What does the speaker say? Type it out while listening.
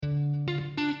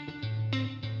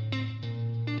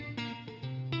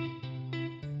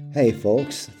Hey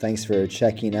folks, thanks for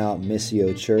checking out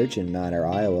Missio Church in Mount Ayr,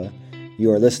 Iowa. You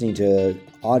are listening to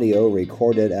audio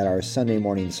recorded at our Sunday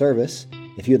morning service.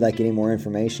 If you'd like any more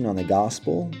information on the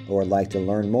gospel or would like to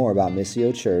learn more about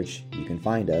Missio Church, you can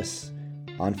find us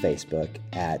on Facebook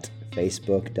at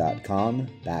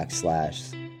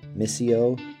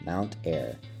facebook.com/Missio Mount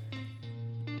Ayr.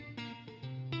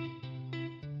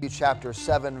 Chapter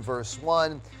 7, verse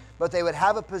 1, but they would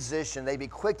have a position, they'd be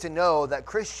quick to know that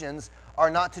Christians are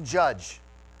not to judge.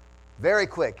 Very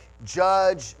quick.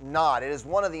 Judge not. It is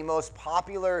one of the most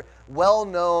popular,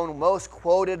 well-known, most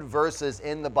quoted verses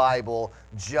in the Bible.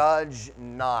 Judge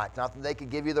not. Not that they could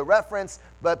give you the reference,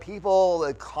 but people,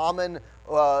 the common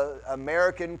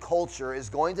American culture is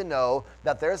going to know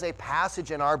that there's a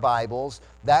passage in our Bibles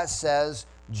that says,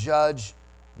 judge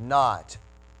not.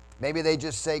 Maybe they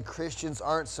just say Christians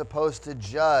aren't supposed to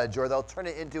judge, or they'll turn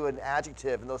it into an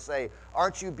adjective and they'll say,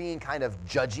 aren't you being kind of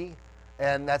judgy?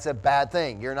 And that's a bad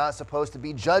thing. You're not supposed to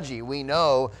be judgy. We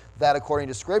know that according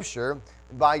to Scripture,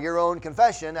 by your own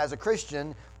confession as a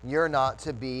Christian, you're not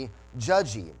to be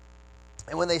judgy.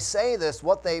 And when they say this,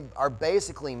 what they are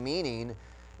basically meaning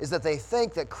is that they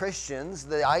think that Christians,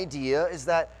 the idea is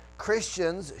that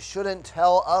Christians shouldn't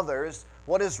tell others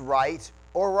what is right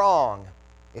or wrong.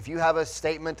 If you have a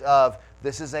statement of,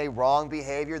 this is a wrong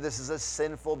behavior, this is a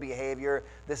sinful behavior,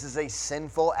 this is a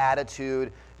sinful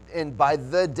attitude, and by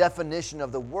the definition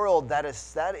of the world, that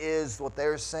is what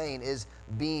they're saying is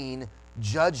being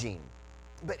judging.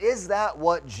 But is that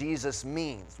what Jesus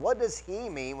means? What does he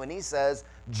mean when he says,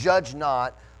 judge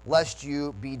not, lest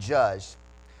you be judged?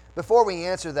 Before we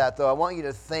answer that, though, I want you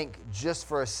to think just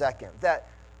for a second that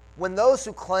when those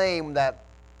who claim that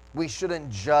we shouldn't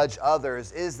judge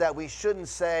others is that we shouldn't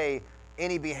say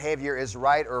any behavior is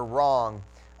right or wrong,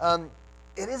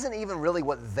 it isn't even really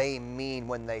what they mean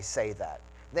when they say that.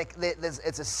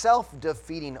 It's a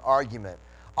self-defeating argument.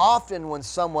 Often when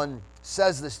someone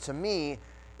says this to me,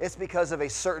 it's because of a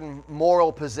certain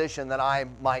moral position that I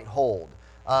might hold.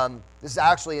 This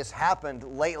actually has happened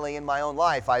lately in my own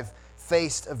life. I've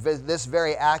faced this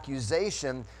very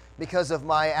accusation because of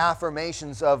my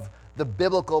affirmations of the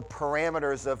biblical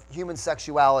parameters of human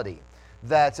sexuality,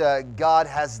 that God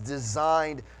has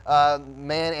designed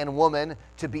man and woman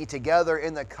to be together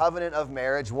in the covenant of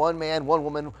marriage, one man, one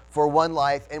woman for one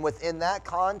life, and within that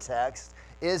context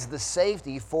is the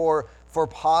safety for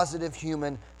positive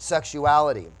human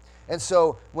sexuality. And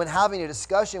so when having a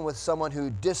discussion with someone who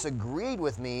disagreed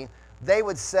with me, they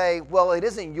would say, well, it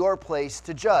isn't your place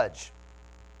to judge.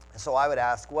 So I would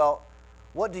ask, well,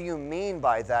 what do you mean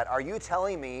by that? Are you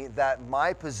telling me that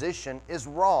my position is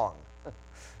wrong?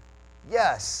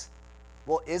 Yes.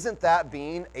 Well, isn't that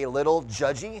being a little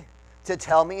judgy to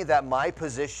tell me that my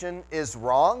position is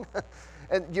wrong?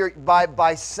 And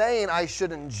by saying I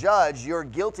shouldn't judge, you're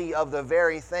guilty of the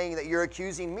very thing that you're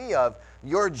accusing me of.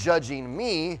 You're judging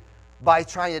me by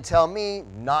trying to tell me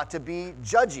not to be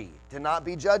judgy, to not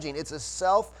be judging. It's a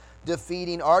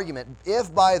self-defeating argument.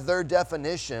 If by their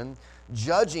definition,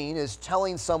 judging is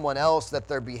telling someone else that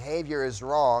their behavior is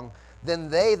wrong, then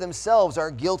they themselves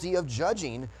are guilty of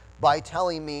judging by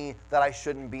telling me that I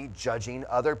shouldn't be judging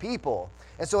other people.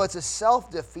 And so it's a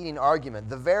self-defeating argument.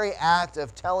 The very act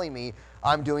of telling me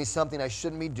I'm doing something I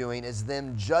shouldn't be doing is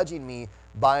them judging me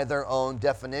by their own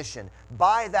definition.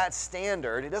 By that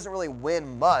standard, it doesn't really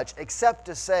win much, except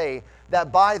to say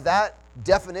that by that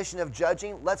definition of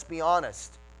judging, let's be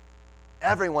honest,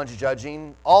 everyone's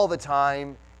judging all the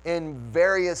time in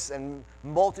various and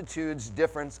multitudes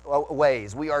different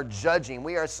ways. We are judging.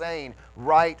 We are saying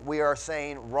right. We are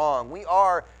saying wrong. We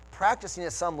are practicing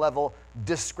at some level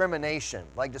discrimination.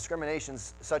 Like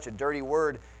discrimination's such a dirty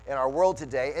word in our world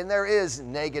today, and there is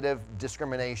negative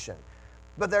discrimination.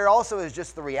 But there also is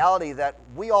just the reality that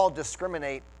we all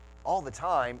discriminate all the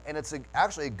time, and it's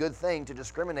actually a good thing to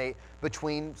discriminate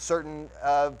between certain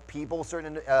people,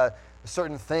 certain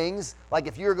things. Like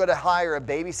if you're going to hire a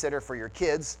babysitter for your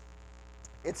kids,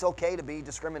 it's okay to be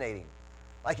discriminating.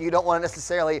 Like you don't want to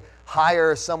necessarily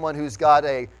hire someone who's got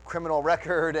a criminal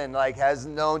record and like has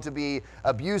known to be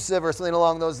abusive or something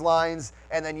along those lines,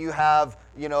 and then you have,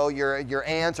 your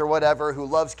aunt or whatever who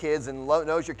loves kids and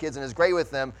knows your kids and is great with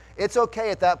them. It's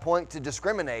okay at that point to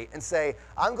discriminate and say,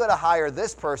 I'm going to hire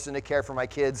this person to care for my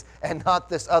kids and not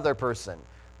this other person.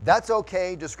 That's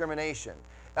okay discrimination.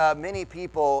 Many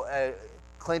people,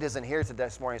 Clint isn't here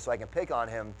this morning so I can pick on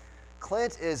him.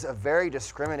 Clint is a very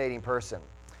discriminating person.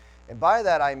 And by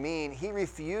that I mean he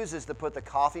refuses to put the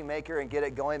coffee maker and get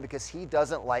it going because he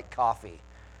doesn't like coffee.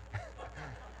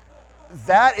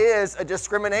 That is a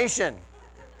discrimination.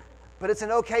 but it's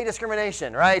an okay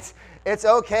discrimination, right? It's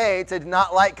okay to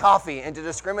not like coffee and to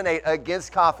discriminate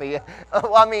against coffee.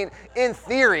 Well, I mean, in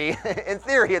theory,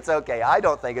 it's okay. I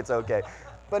don't think it's okay.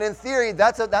 But in theory,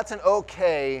 that's an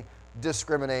okay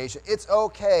discrimination. It's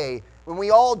okay when we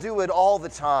all do it all the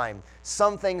time.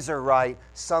 Some things are right,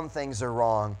 some things are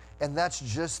wrong, and that's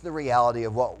just the reality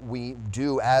of what we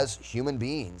do as human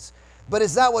beings. But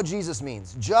is that what Jesus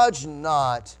means? Judge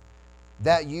not,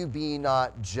 that you be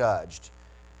not judged.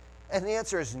 And the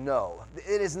answer is no.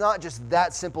 It is not just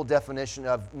that simple definition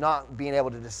of not being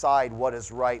able to decide what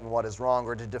is right and what is wrong,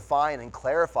 or to define and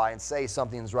clarify and say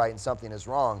something is right and something is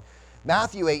wrong.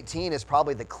 Matthew 18 is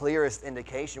probably the clearest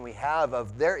indication we have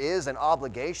of there is an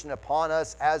obligation upon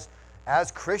us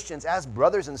as Christians, as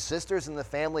brothers and sisters in the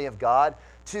family of God,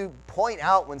 to point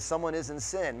out when someone is in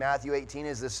sin. Matthew 18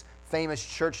 is this famous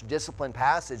church discipline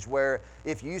passage where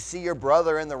if you see your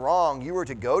brother in the wrong, you were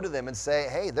to go to them and say,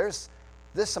 hey, there's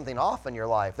something off in your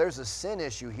life. There's a sin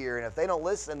issue here. And if they don't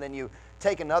listen, then you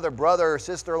take another brother or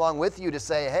sister along with you to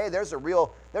say, hey, there's a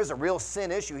real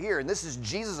sin issue here. And this is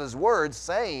Jesus' words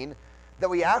saying that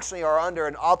we actually are under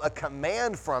a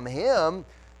command from him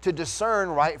to discern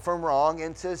right from wrong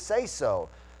and to say so.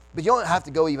 But you don't have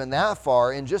to go even that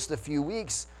far. In just a few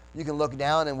weeks, you can look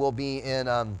down and we'll be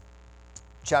in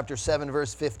chapter 7,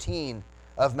 verse 15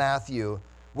 of Matthew,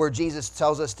 where Jesus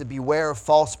tells us to beware of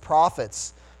false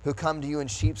prophets who come to you in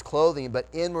sheep's clothing, but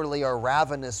inwardly are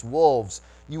ravenous wolves.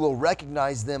 You will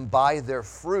recognize them by their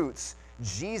fruits.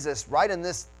 Jesus, right in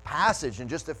this passage, and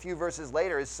just a few verses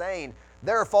later, is saying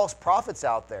there are false prophets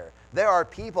out there. There are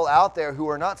people out there who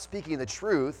are not speaking the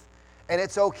truth, and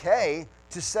it's okay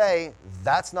to say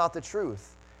that's not the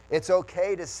truth. It's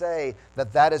okay to say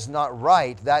that that is not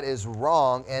right, that is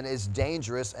wrong, and is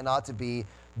dangerous and ought to be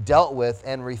dealt with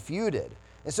and refuted.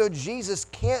 And so Jesus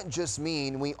can't just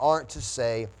mean we aren't to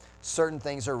say certain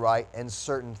things are right and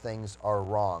certain things are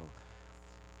wrong.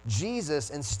 Jesus,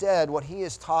 instead, what he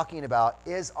is talking about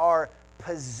is our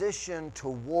position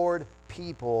toward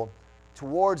people,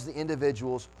 towards the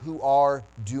individuals who are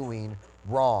doing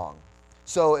wrong.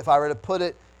 So if I were to put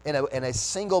it in a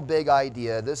single big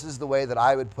idea, this is the way that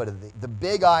I would put it. The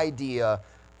big idea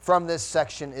from this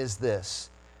section is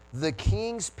this: the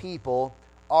king's people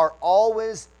are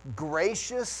always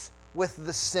gracious with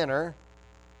the sinner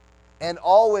and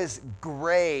always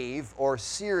grave or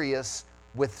serious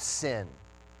with sin.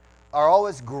 Are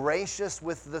always gracious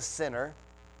with the sinner,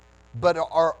 but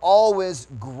are always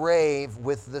grave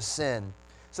with the sin.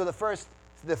 So the first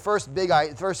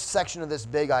section of this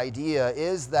big idea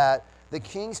is that the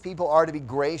king's people are to be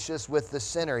gracious with the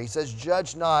sinner. He says,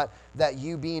 judge not that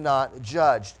you be not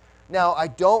judged. Now, I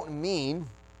don't mean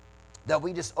that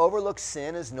we just overlook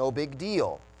sin as no big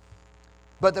deal,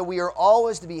 but that we are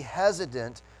always to be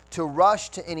hesitant to rush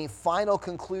to any final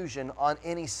conclusion on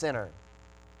any sinner.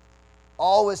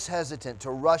 Always hesitant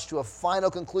to rush to a final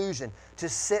conclusion, to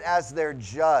sit as their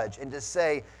judge and to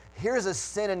say, here's a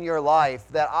sin in your life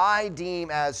that I deem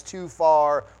as too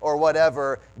far or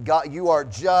whatever. God, you are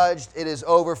judged. It is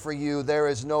over for you. There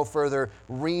is no further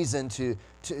reason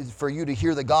for you to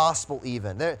hear the gospel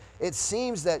even. It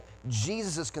seems that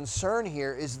Jesus' concern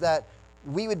here is that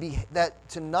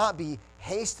to not be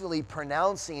hastily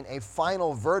pronouncing a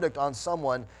final verdict on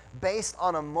someone based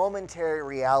on a momentary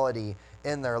reality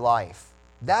in their life.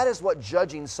 That is what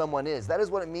judging someone is. That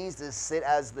is what it means to sit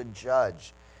as the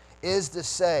judge, is to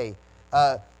say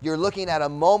you're looking at a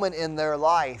moment in their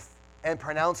life and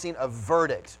pronouncing a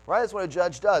verdict, right? That's what a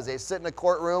judge does. They sit in a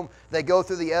courtroom, they go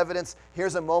through the evidence.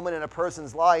 Here's a moment in a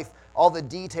person's life, all the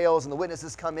details and the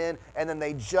witnesses come in, and then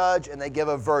they judge and they give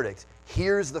a verdict.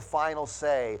 Here's the final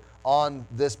say on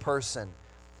this person.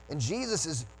 And Jesus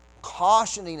is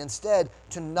cautioning instead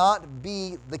to not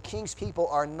be, the king's people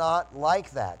are not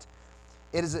like that.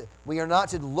 We are not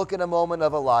to look at a moment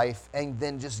of a life and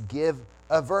then just give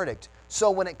a verdict. So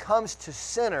when it comes to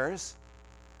sinners,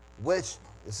 which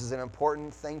this is an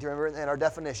important thing to remember in our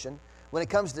definition. When it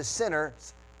comes to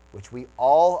sinners, which we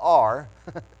all are,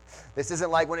 this isn't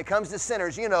like when it comes to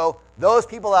sinners, those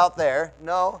people out there.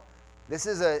 No, this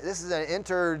is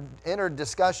an inner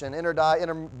discussion, inner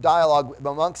dialogue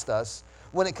amongst us.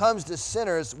 When it comes to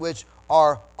sinners, which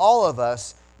are all of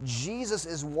us, Jesus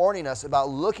is warning us about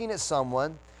looking at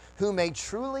someone who may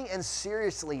truly and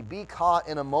seriously be caught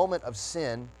in a moment of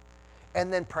sin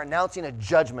and then pronouncing a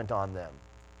judgment on them.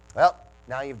 Well,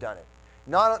 now you've done it.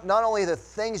 Not only the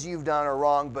things you've done are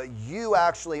wrong, but you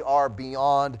actually are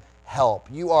beyond help.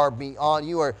 You are beyond,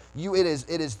 you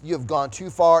have gone too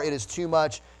far, it is too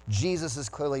much. Jesus is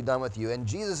clearly done with you. And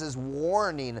Jesus is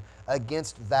warning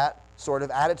against that sort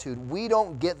of attitude. We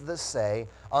don't get the say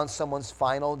on someone's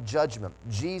final judgment.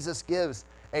 Jesus gives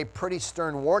a pretty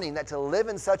stern warning that to live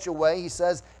in such a way, he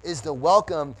says, is to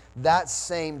welcome that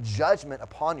same judgment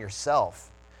upon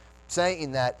yourself,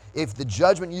 saying that if the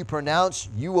judgment you pronounce,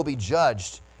 you will be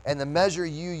judged, and the measure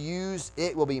you use,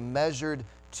 it will be measured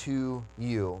to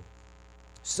you.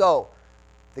 So,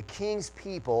 the king's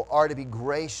people are to be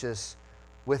gracious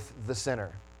with the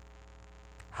sinner.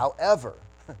 However,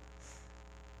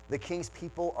 the king's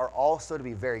people are also to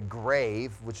be very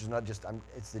grave, which is not just,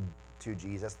 it's the two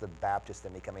G's, that's the Baptist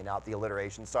in me coming out, the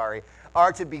alliteration, sorry,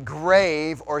 are to be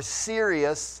grave or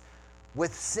serious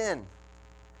with sin.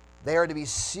 They are to be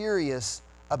serious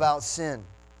about sin.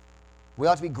 We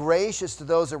ought to be gracious to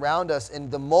those around us in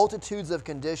the multitudes of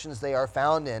conditions they are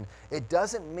found in. It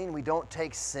doesn't mean we don't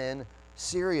take sin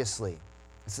seriously.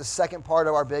 It's the second part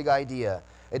of our big idea.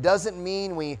 It doesn't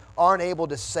mean we aren't able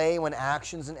to say when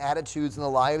actions and attitudes in the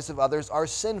lives of others are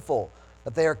sinful,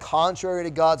 that they are contrary to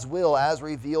God's will as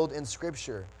revealed in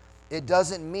Scripture. It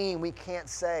doesn't mean we can't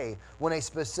say when a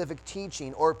specific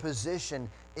teaching or position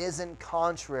isn't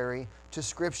contrary to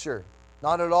Scripture.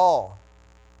 Not at all.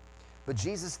 But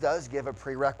Jesus does give a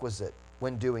prerequisite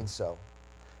when doing so.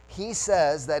 He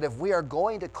says that if we are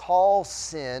going to call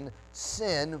sin,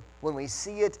 sin when we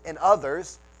see it in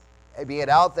others, be it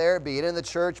out there, be it in the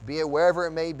church, be it wherever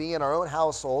it may be in our own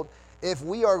household, if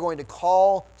we are going to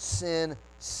call sin,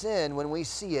 sin when we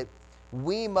see it,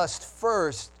 we must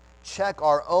first check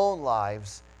our own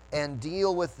lives and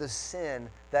deal with the sin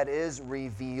that is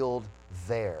revealed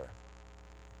there.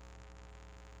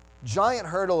 Giant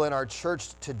hurdle in our church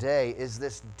today is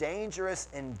this dangerous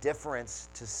indifference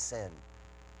to sin.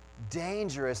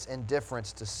 Dangerous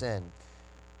indifference to sin.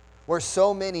 Where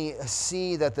so many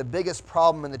see that the biggest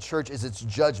problem in the church is its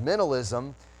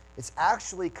judgmentalism, it's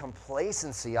actually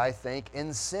complacency, I think,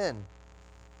 in sin.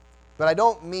 But I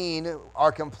don't mean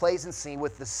our complacency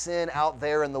with the sin out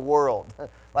there in the world.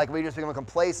 Like we just become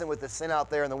complacent with the sin out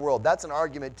there in the world. That's an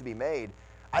argument to be made.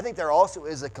 I think there also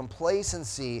is a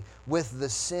complacency with the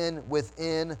sin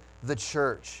within the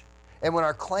church. And when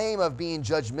our claim of being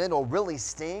judgmental really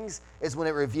stings is when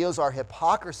it reveals our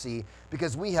hypocrisy,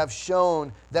 because we have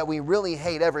shown that we really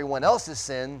hate everyone else's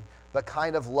sin, but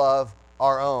kind of love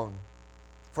our own.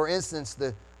 For instance,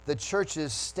 the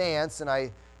church's stance, and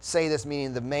I say this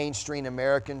meaning the mainstream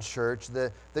American church,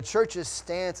 the church's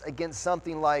stance against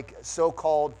something like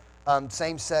so-called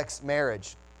same-sex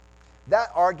marriage. That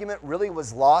argument really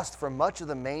was lost for much of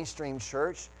the mainstream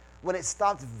church when it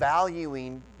stopped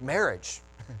valuing marriage,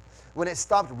 when it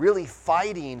stopped really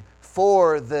fighting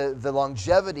for the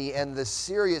longevity and the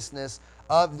seriousness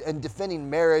of and defending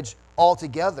marriage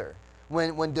altogether.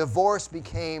 When divorce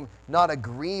became not a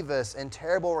grievous and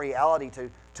terrible reality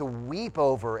to weep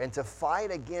over and to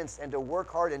fight against and to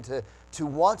work hard and to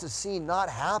want to see not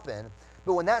happen,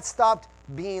 but when that stopped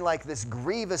being like this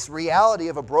grievous reality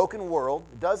of a broken world,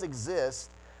 it does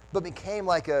exist, but became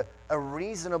like a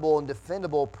reasonable and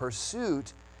defendable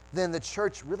pursuit, then the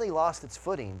church really lost its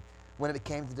footing when it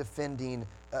came to defending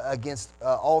against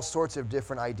all sorts of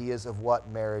different ideas of what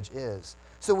marriage is.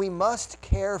 So we must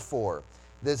care for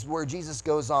this, where Jesus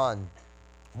goes on.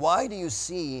 Why do you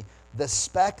see the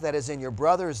speck that is in your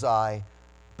brother's eye,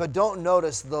 but don't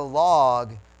notice the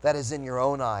log that is in your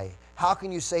own eye? How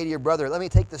can you say to your brother, let me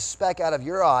take the speck out of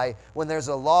your eye when there's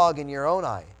a log in your own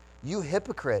eye? You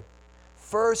hypocrite.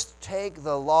 First take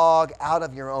the log out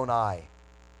of your own eye,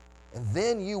 and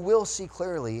then you will see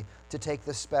clearly to take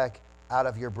the speck out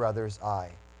of your brother's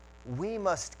eye. We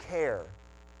must care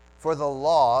for the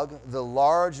log, the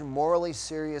large, morally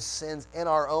serious sins in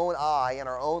our own eye, in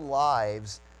our own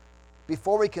lives,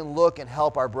 before we can look and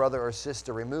help our brother or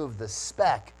sister remove the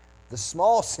speck, the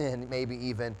small sin maybe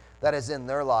even, that is in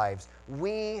their lives.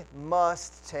 We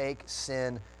must take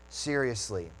sin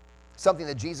seriously. Something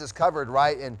that Jesus covered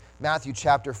right in Matthew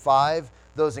chapter 5,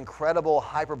 those incredible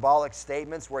hyperbolic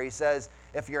statements where he says,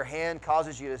 if your hand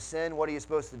causes you to sin, what are you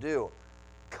supposed to do?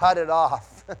 Cut it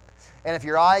off. And if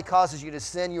your eye causes you to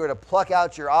sin, you are to pluck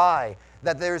out your eye.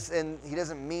 And he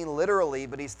doesn't mean literally,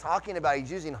 but he's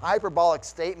using hyperbolic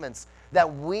statements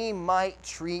that we might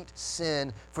treat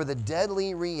sin for the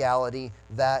deadly reality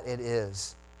that it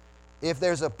is. If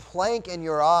there's a plank in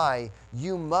your eye,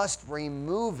 you must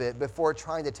remove it before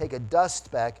trying to take a dust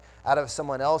speck out of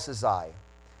someone else's eye.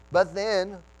 But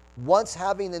then, once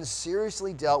having then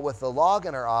seriously dealt with the log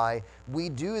in our eye, we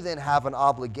do then have an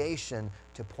obligation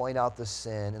to point out the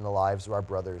sin in the lives of our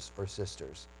brothers or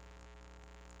sisters.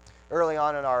 Early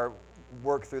on in our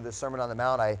work through the Sermon on the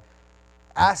Mount, I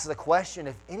asked the question,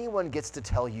 if anyone gets to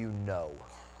tell you no,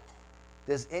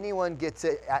 does anyone get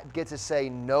to say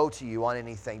no to you on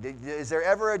anything? Is there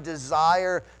ever a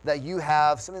desire that you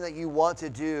have, something that you want to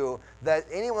do, that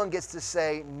anyone gets to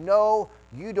say, no,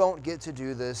 you don't get to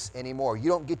do this anymore. You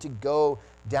don't get to go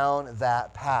down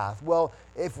that path? Well,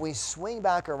 if we swing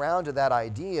back around to that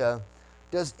idea,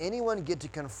 does anyone get to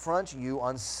confront you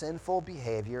on sinful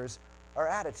behaviors or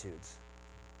attitudes?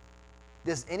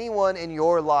 Does anyone in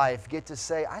your life get to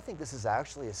say, I think this is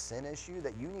actually a sin issue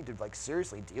that you need to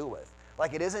seriously deal with?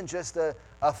 Like, it isn't just a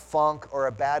funk or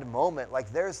a bad moment.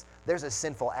 Like, there's a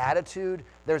sinful attitude,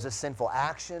 there's a sinful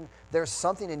action, there's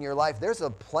something in your life, there's a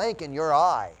plank in your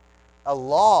eye, a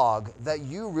log that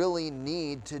you really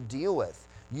need to deal with.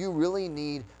 You really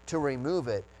need to remove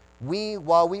it.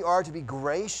 While we are to be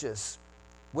gracious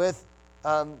with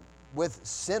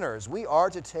sinners, we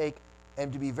are to take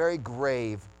and to be very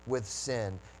grave with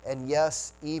sin, and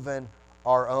yes, even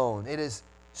our own. It is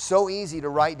so easy to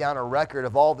write down a record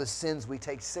of all the sins we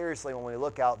take seriously when we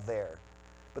look out there.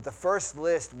 But the first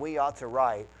list we ought to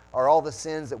write are all the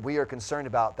sins that we are concerned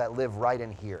about that live right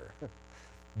in here.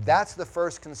 That's the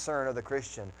first concern of the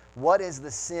Christian. What is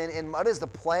the sin what is the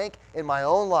plank in my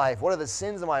own life? What are the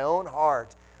sins in my own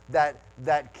heart that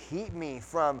keep me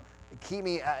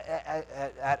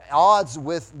at odds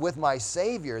with my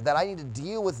Savior, that I need to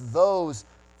deal with those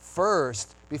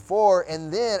first before,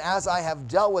 and then as I have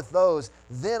dealt with those,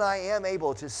 then I am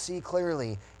able to see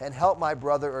clearly and help my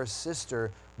brother or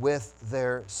sister with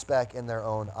their speck in their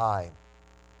own eye.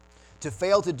 To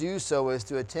fail to do so is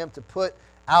to attempt to put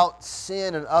out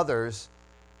sin in others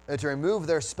and to remove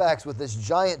their specks with this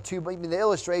giant tube. I mean, the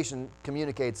illustration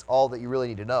communicates all that you really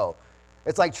need to know.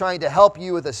 It's like trying to help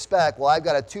you with a speck. Well, I've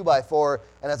got a 2x4,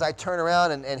 and as I turn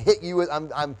around and hit you,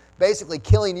 I'm basically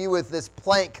killing you with this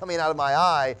plank coming out of my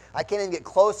eye. I can't even get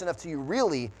close enough to you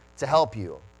really to help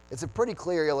you. It's a pretty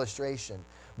clear illustration.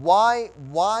 Why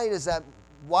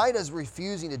does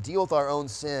refusing to deal with our own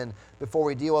sin before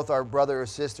we deal with our brother or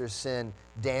sister's sin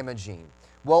damaging?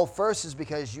 Well, first is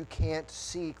because you can't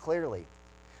see clearly.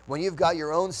 When you've got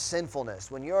your own sinfulness,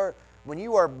 when you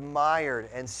are mired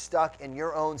and stuck in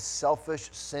your own selfish,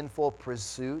 sinful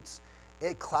pursuits,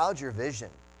 it clouds your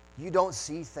vision. You don't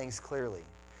see things clearly.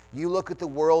 You look at the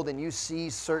world and you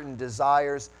see certain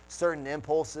desires, certain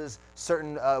impulses,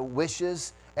 certain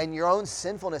wishes, and your own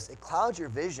sinfulness, it clouds your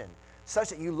vision such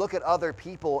that you look at other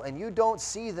people and you don't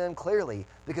see them clearly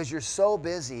because you're so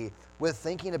busy with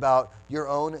thinking about your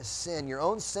own sin. Your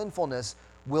own sinfulness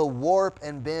will warp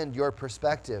and bend your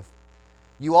perspective.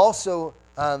 You also,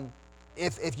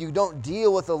 if you don't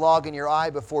deal with the log in your eye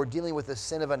before dealing with the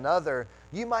sin of another,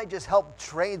 you might just help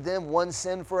trade them one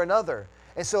sin for another.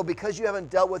 And so because you haven't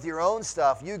dealt with your own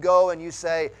stuff, you go and you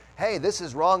say, hey, this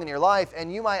is wrong in your life,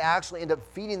 and you might actually end up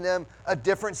feeding them a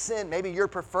different sin, maybe your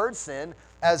preferred sin,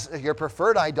 as your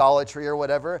preferred idolatry or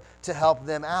whatever, to help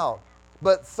them out.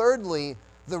 But thirdly,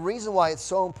 the reason why it's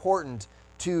so important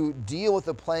to deal with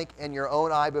the plank in your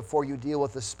own eye before you deal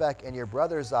with the speck in your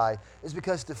brother's eye is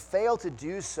because to fail to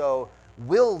do so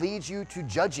will lead you to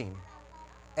judging,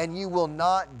 and you will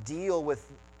not deal with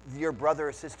your brother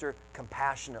or sister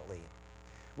compassionately.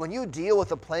 When you deal with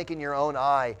the plank in your own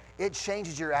eye, it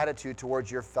changes your attitude towards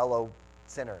your fellow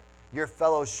sinner, your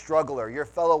fellow struggler, your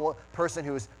fellow person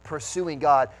who is pursuing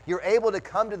God. You're able to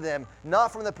come to them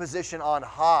not from the position on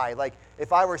high. Like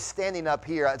if I were standing up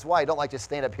here, that's why I don't like to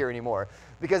stand up here anymore,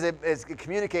 because it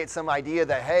communicates some idea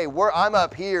that, hey, I'm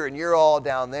up here and you're all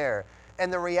down there.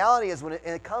 And the reality is when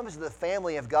it comes to the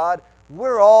family of God,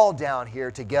 we're all down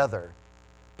here together,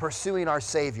 pursuing our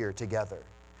Savior together.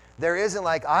 There isn't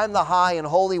like, I'm the high and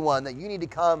holy one, that you need to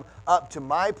come up to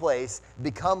my place,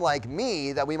 become like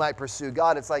me, that we might pursue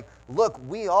God. It's like, look,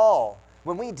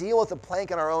 when we deal with the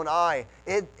plank in our own eye,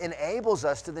 it enables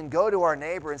us to then go to our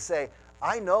neighbor and say,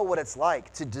 I know what it's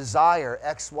like to desire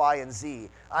X, Y, and Z.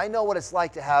 I know what it's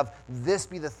like to have this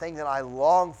be the thing that I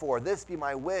long for, this be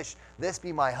my wish, this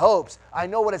be my hopes. I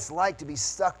know what it's like to be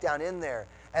stuck down in there.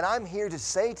 And I'm here to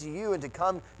say to you and to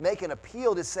come make an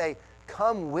appeal to say,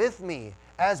 come with me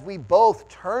as we both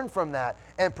turn from that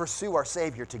and pursue our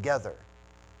Savior together.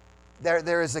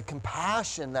 There is a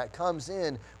compassion that comes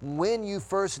in when you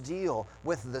first deal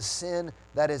with the sin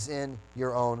that is in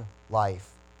your own life.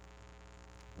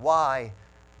 Why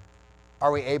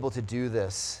are we able to do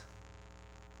this?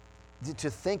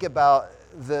 To think about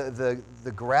the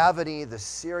gravity, the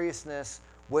seriousness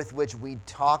with which we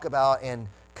talk about and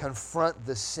confront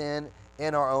the sin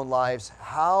in our own lives.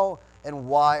 How and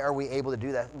why are we able to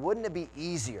do that? Wouldn't it be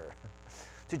easier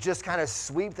to just kind of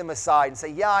sweep them aside and say,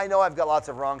 yeah, I know I've got lots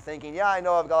of wrong thinking. Yeah, I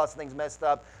know I've got lots of things messed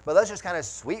up, but let's just kind of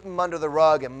sweep them under the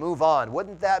rug and move on.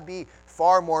 Wouldn't that be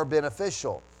far more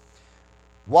beneficial?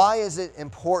 Why is it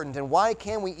important, and why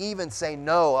can we even say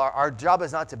no? Our job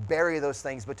is not to bury those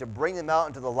things, but to bring them out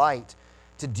into the light,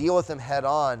 to deal with them head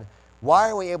on. Why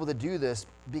are we able to do this?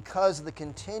 Because of the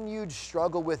continued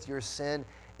struggle with your sin.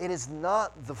 It is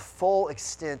not the full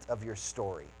extent of your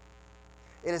story.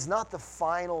 It is not the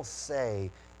final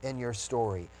say in your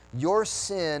story. Your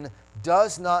sin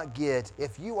does not get,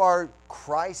 if you are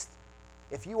Christ,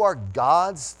 if you are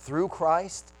God's through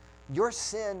Christ, your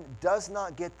sin does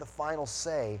not get the final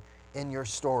say in your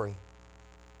story.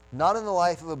 Not in the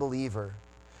life of a believer.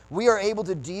 We are able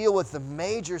to deal with the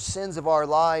major sins of our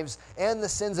lives and the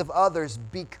sins of others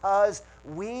because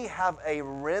we have a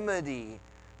remedy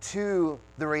to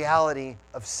the reality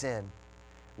of sin.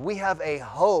 We have a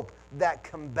hope that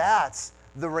combats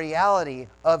the reality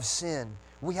of sin.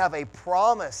 We have a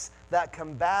promise that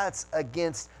combats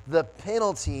against the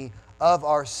penalty of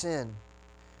our sin.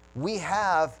 We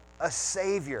have a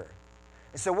Savior.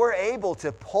 And so we're able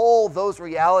to pull those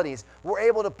realities. We're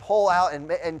able to pull out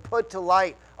and put to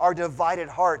light our divided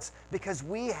hearts because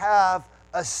we have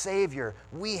a Savior.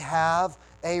 We have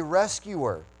a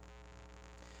rescuer.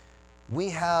 We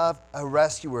have a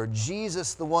rescuer.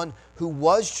 Jesus, the one who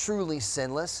was truly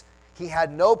sinless. He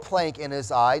had no plank in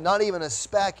his eye, not even a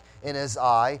speck in his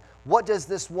eye. What does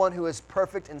this one who is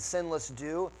perfect and sinless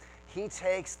do? He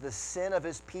takes the sin of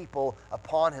his people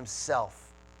upon himself.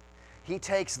 He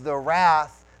takes the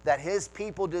wrath that his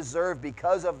people deserve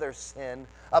because of their sin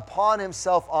upon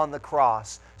himself on the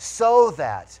cross, so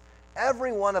that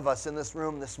every one of us in this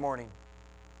room this morning,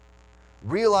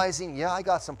 realizing, I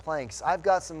got some planks. I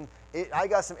got some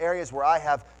areas where I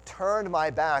have turned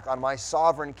my back on my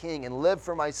sovereign King and lived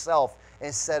for myself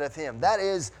instead of him. That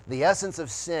is the essence of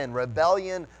sin,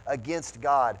 rebellion against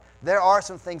God. There are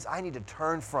some things I need to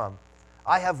turn from.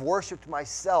 I have worshiped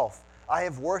myself. I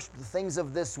have worshiped the things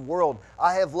of this world.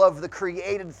 I have loved the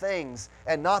created things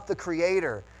and not the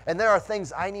Creator. And there are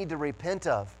things I need to repent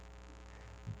of.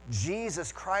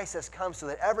 Jesus Christ has come so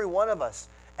that every one of us,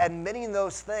 admitting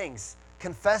those things,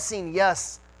 confessing,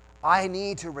 yes, I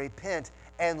need to repent,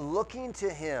 and looking to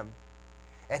Him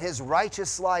and His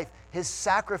righteous life, His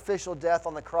sacrificial death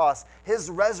on the cross, His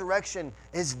resurrection,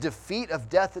 His defeat of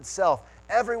death itself.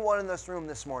 Everyone in this room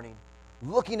this morning,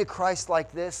 looking to Christ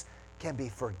like this, can be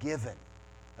forgiven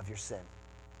of your sin.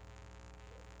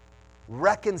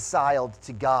 Reconciled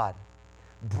to God.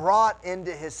 Brought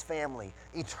into His family.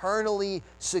 Eternally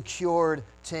secured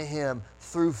to Him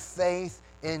through faith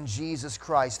in Jesus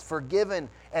Christ. Forgiven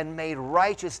and made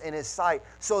righteous in His sight.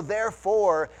 So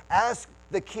therefore, as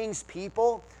the King's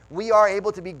people, we are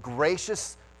able to be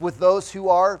gracious with those who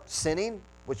are sinning,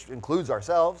 which includes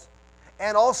ourselves,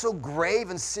 and also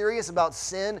grave and serious about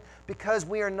sin because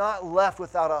we are not left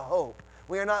without a hope.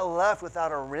 We are not left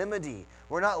without a remedy.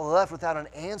 We're not left without an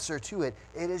answer to it.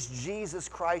 It is Jesus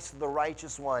Christ, the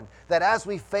righteous one, that as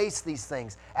we face these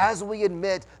things, as we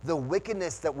admit the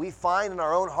wickedness that we find in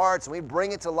our own hearts and we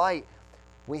bring it to light,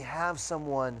 we have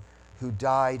someone who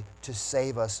died to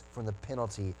save us from the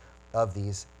penalty of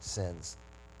these sins.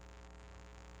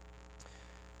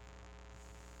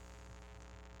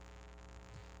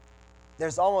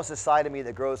 There's almost a side of me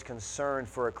that grows concerned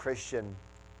for a Christian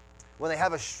when they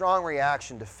have a strong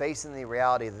reaction to facing the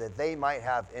reality that they might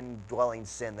have indwelling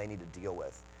sin they need to deal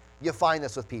with. You find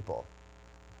this with people.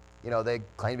 They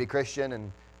claim to be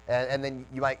Christian, and then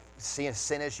you might see a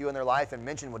sin issue in their life and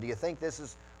mention, well, do you think this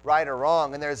is right or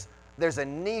wrong? And there's a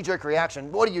knee-jerk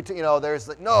reaction. What are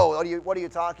you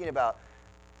talking about?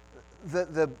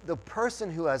 The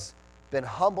person who has been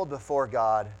humbled before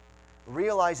God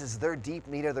realizes their deep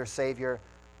need of their Savior.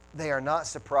 They are not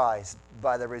surprised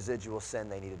by the residual sin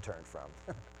they need to turn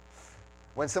from.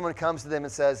 When someone comes to them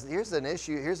and says, here's an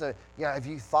issue, have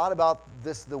you thought about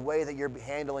this, the way that you're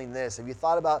handling this? Have you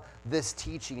thought about this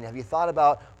teaching? Have you thought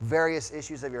about various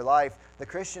issues of your life? The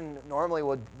Christian normally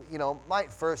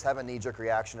might first have a knee-jerk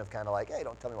reaction of kind of like, hey,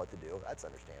 don't tell me what to do. That's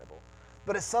understandable.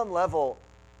 But at some level,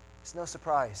 it's no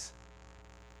surprise.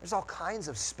 There's all kinds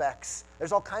of specks.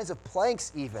 There's all kinds of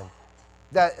planks even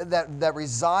that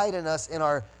reside in us in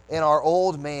our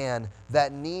old man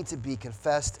that need to be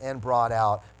confessed and brought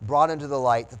out, brought into the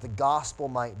light that the gospel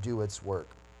might do its work.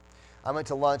 I went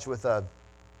to lunch with an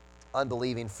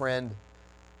unbelieving friend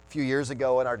a few years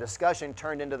ago, and our discussion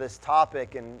turned into this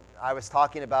topic, and I was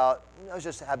talking about, I was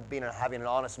just having an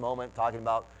honest moment, talking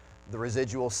about the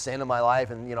residual sin of my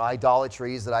life and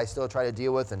idolatries that I still try to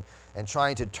deal with, and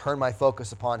trying to turn my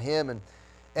focus upon Him,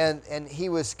 and he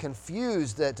was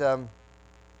confused that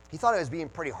he thought I was being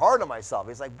pretty hard on myself.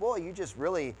 He's like, boy, you just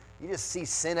see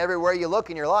sin everywhere you look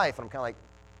in your life. And I'm kind of like,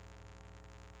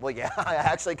 Well, yeah, I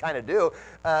actually kind of do.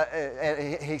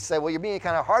 And he said, well, you're being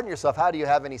kind of hard on yourself. How do you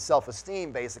have any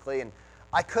self-esteem, basically? And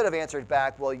I could have answered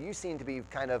back, well, you seem to be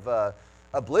kind of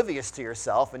oblivious to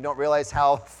yourself and don't realize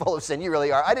how full of sin you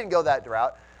really are. I didn't go that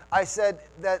route. I said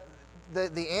that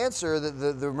the answer,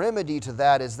 the remedy to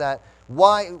that is that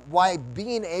why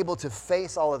being able to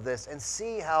face all of this and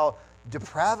see how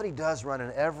depravity does run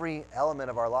in every element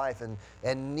of our life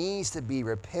and needs to be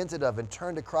repented of and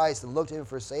turned to Christ and look to Him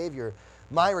for a Savior.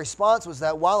 My response was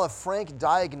that while a frank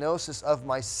diagnosis of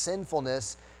my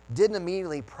sinfulness didn't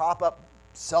immediately prop up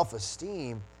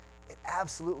self-esteem, it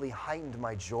absolutely heightened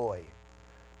my joy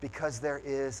because there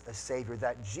is a Savior,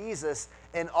 that Jesus,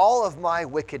 in all of my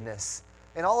wickedness,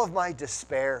 in all of my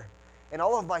despair, in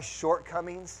all of my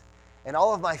shortcomings, in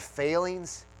all of my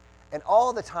failings, and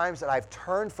all the times that I've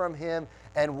turned from Him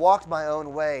and walked my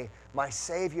own way, my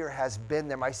Savior has been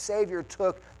there. My Savior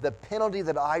took the penalty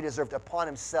that I deserved upon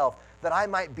Himself, that I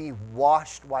might be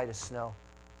washed white as snow,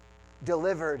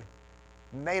 delivered,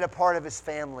 made a part of His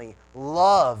family,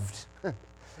 loved.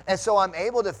 And so I'm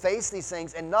able to face these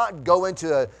things and not go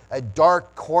into a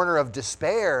dark corner of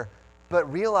despair,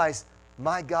 but realize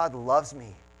my God loves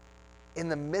me. In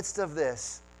the midst of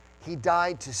this, He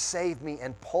died to save me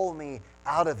and pull me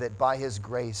out of it by His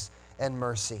grace and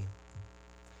mercy.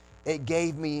 It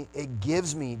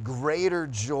gives me greater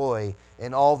joy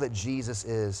in all that Jesus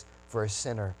is for a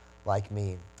sinner like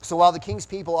me. So while the King's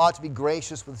people ought to be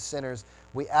gracious with sinners,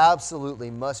 we absolutely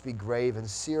must be grave and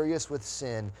serious with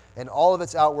sin and all of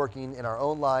its outworking in our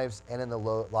own lives and in the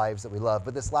lives that we love.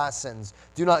 But this last sentence,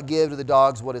 do not give to the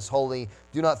dogs what is holy.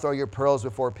 Do not throw your pearls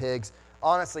before pigs.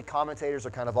 Honestly, commentators are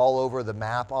kind of all over the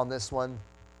map on this one.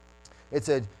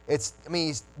 The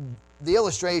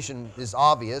illustration is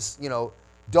obvious.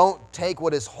 Don't take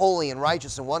what is holy and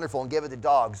righteous and wonderful and give it to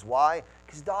dogs. Why?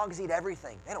 Because dogs eat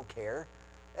everything. They don't care.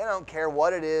 They don't care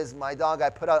what it is. My dog, I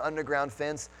put out underground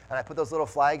fence and I put those little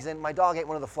flags in. My dog ate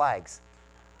one of the flags.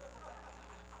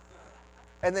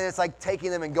 And then it's like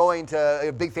taking them and going to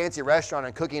a big fancy restaurant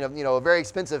and cooking a very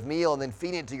expensive meal and then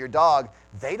feeding it to your dog.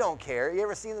 They don't care. You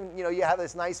ever see them, you have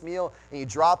this nice meal and you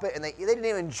drop it and they didn't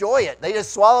even enjoy it. They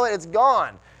just swallow it, it's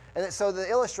gone. And so the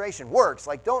illustration works.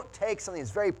 Like, don't take something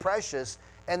that's very precious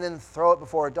and then throw it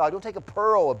before a dog. Don't take a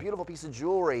pearl, a beautiful piece of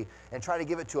jewelry, and try to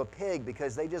give it to a pig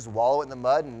because they just wallow it in the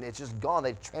mud and it's just gone.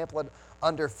 They trample it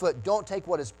underfoot. Don't take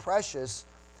what is precious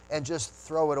and just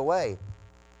throw it away.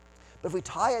 But if we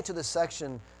tie it to the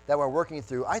section that we're working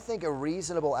through, I think a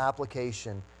reasonable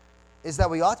application is that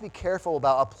we ought to be careful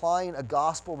about applying a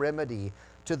gospel remedy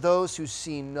to those who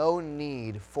see no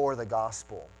need for the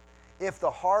gospel. If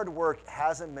the hard work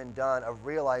hasn't been done of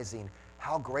realizing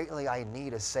how greatly I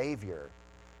need a Savior,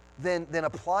 then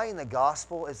applying the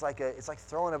gospel is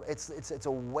it's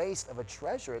a waste of a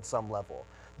treasure at some level.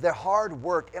 The hard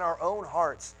work in our own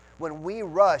hearts, when we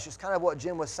rush, it's kind of what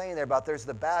Jim was saying there about there's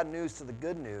the bad news to the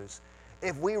good news.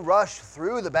 If we rush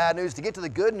through the bad news to get to the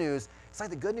good news, it's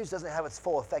like the good news doesn't have its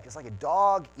full effect. It's like a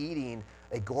dog eating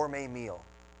a gourmet meal.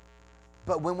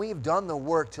 But when we've done the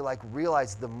work to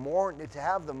realize to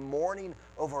have the mourning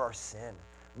over our sin,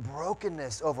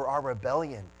 brokenness over our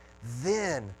rebellion,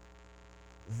 then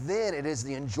it is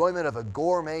the enjoyment of a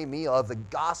gourmet meal, of the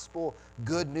gospel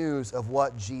good news of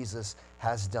what Jesus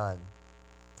has done.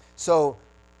 So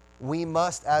we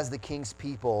must, as the King's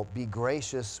people, be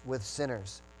gracious with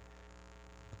sinners.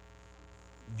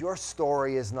 Your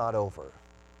story is not over.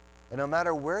 And no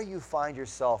matter where you find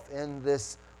yourself in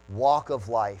this walk of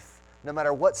life, no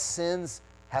matter what sins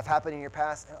have happened in your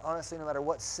past, and honestly, no matter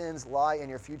what sins lie in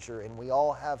your future, and we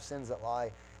all have sins that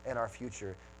lie in our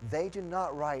future, they do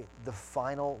not write the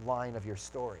final line of your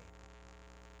story.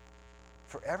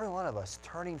 For every one of us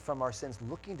turning from our sins,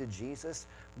 looking to Jesus,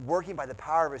 working by the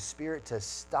power of His Spirit to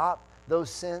stop those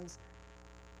sins,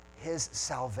 His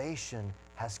salvation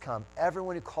has come.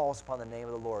 Everyone who calls upon the name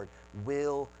of the Lord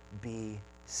will be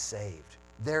saved.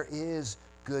 There is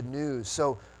good news.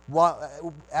 So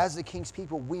as the King's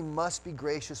people, we must be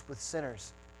gracious with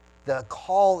sinners. The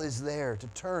call is there to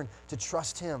turn, to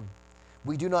trust Him.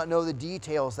 We do not know the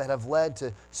details that have led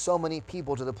to so many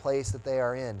people to the place that they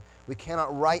are in. We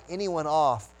cannot write anyone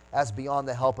off as beyond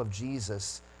the help of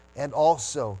Jesus. And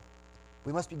also,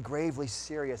 we must be gravely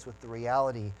serious with the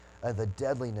reality of the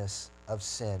deadliness of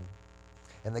sin.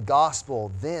 And the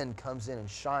gospel then comes in and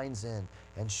shines in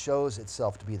and shows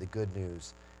itself to be the good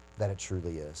news that it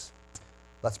truly is.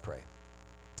 Let's pray.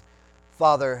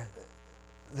 Father,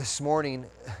 this morning,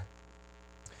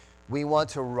 we want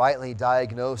to rightly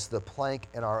diagnose the plank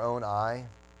in our own eye,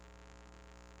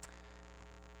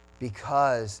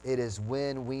 because it is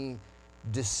when we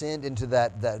descend into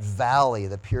that valley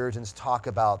the Puritans talk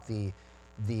about, the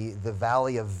the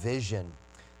valley of vision,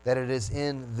 that it is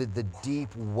in the deep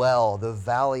well, the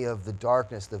valley of the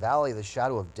darkness, the valley of the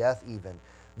shadow of death even,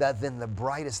 that then the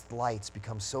brightest lights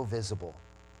become so visible.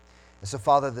 And so,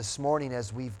 Father, this morning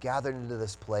as we've gathered into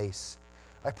this place,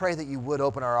 I pray that you would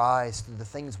open our eyes to the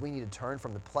things we need to turn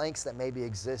from, the planks that maybe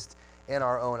exist in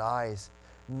our own eyes,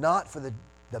 not for the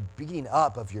beating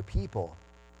up of your people,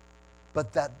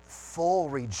 but that full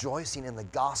rejoicing in the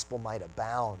gospel might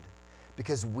abound,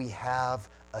 because we have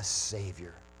a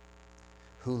Savior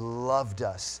who loved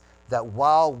us, that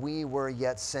while we were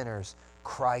yet sinners,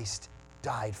 Christ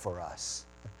died for us.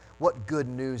 What good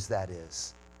news that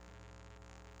is.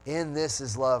 In this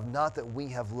is love, not that we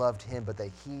have loved him, but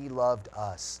that he loved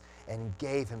us and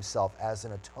gave himself as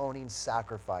an atoning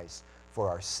sacrifice for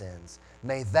our sins.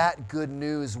 May that good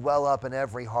news well up in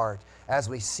every heart as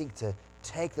we seek to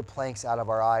take the planks out of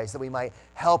our eyes, that we might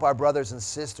help our brothers and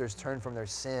sisters turn from their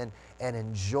sin and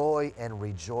enjoy and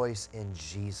rejoice in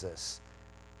Jesus,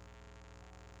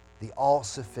 the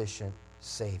all-sufficient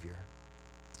Savior.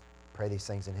 Pray these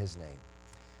things in his name.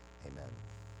 Amen.